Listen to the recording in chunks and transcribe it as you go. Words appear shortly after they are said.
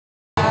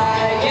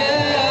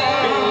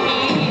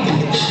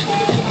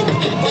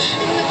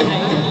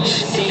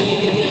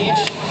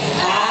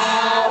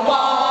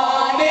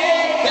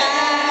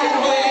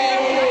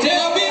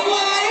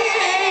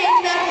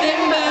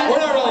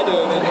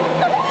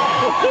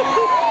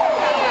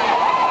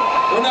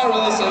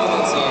really singing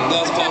that song.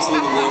 That's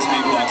possibly the worst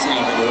beatboxing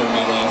I've ever heard in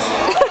my life.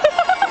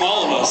 From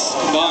all of us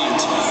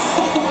combined.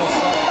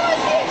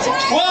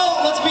 Well,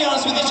 let's be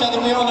honest with each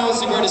other. We all know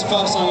it's the greatest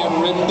pop song ever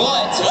written,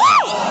 but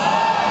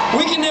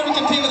we can never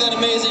compete with that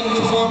amazing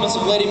performance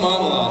of Lady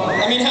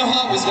Marmalade. I mean, how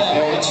hot was that?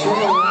 Very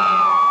true.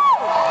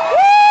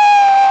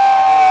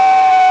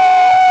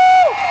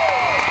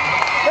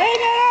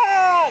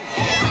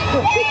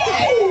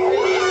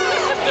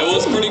 It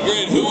was pretty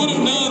great. Who would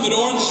have known that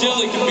orange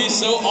jelly could be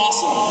so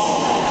awesome?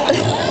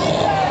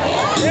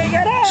 Bring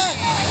it on!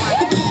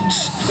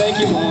 Thank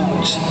you, Mom.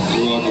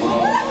 You're welcome.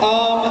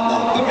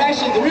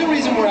 Actually, the real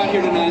reason we're out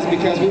here tonight is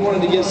because we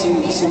wanted to give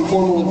some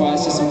formal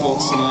advice to some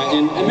folks tonight.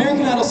 And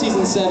American Idol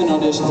Season 7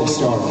 auditions have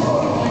started.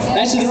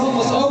 Actually, they're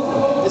almost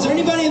over. Is there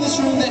anybody in this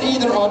room that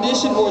either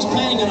auditioned or is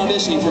planning on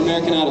auditioning for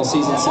American Idol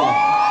Season 7?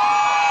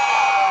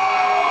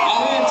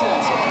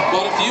 Fantastic.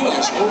 Quite a few,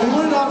 actually. Well, we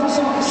wanted to offer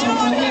some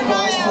friendly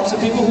advice from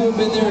some people who have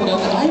been there and done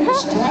that. I am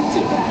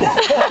distracted.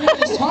 You can't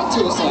just talk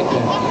to us like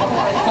that.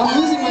 I'm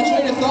losing my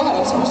train of thought.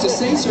 I'm supposed to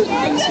say certain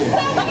things here.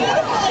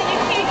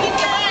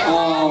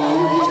 Oh,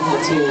 you're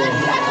beautiful too.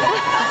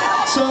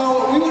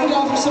 So, we wanted to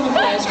offer some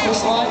advice for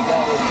Sligh.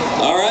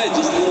 Alright,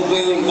 just a little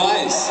bit of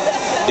advice.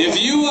 If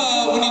you,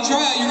 when you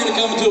try out, you're going to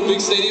come into a big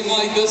stadium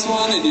like this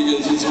one, and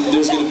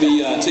there's going to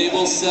be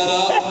tables set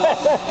up,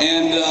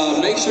 and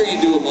make sure you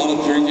do a lot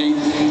of drinking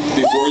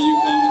before you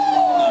come.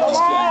 No, I'm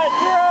just kidding.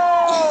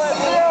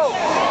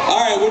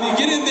 Alright, when you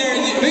get in there,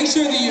 make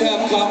sure that you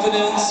have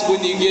confidence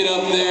when you get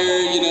up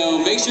there, you know,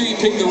 make sure you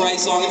pick the right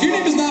song. If your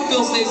name is not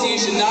Phil Stacey, you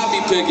should not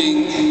be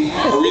picking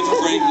Aretha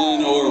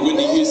Franklin or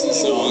Whitney Houston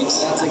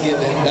songs. That's a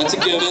given. That's a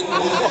given.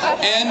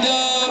 And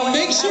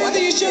make sure that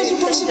you show some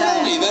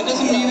personality. That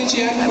doesn't mean that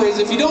you act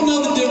crazy. If you don't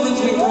know the difference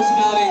between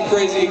personality and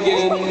crazy,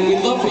 again,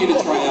 we'd love for you to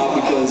try out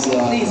because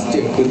please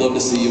do. We'd love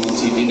to see you on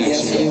TV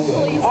next year.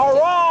 All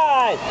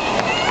right!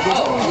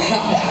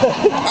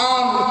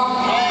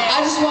 I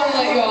just want to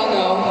let you all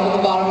know from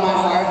the bottom of my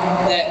heart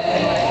that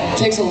it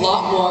takes a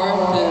lot more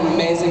than an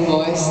amazing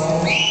voice.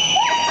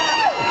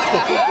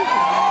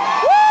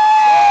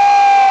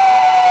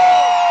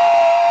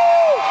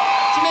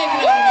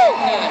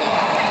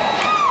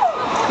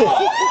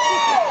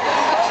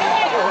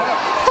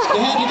 You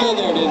had to go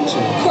there, didn't you?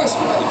 Of course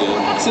we did.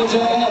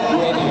 Sanjaya, I have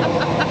great hair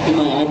in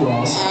my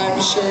eyebrows.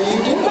 I'm sure you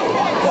do.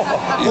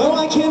 Though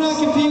I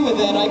cannot compete with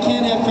that, I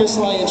can have Chris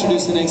Sligh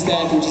introduce the next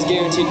act, which is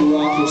guaranteed to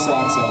rock your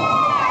socks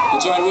off.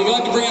 That's right. We'd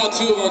like to bring out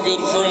two of our good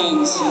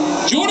friends.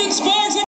 Jordan Sparks!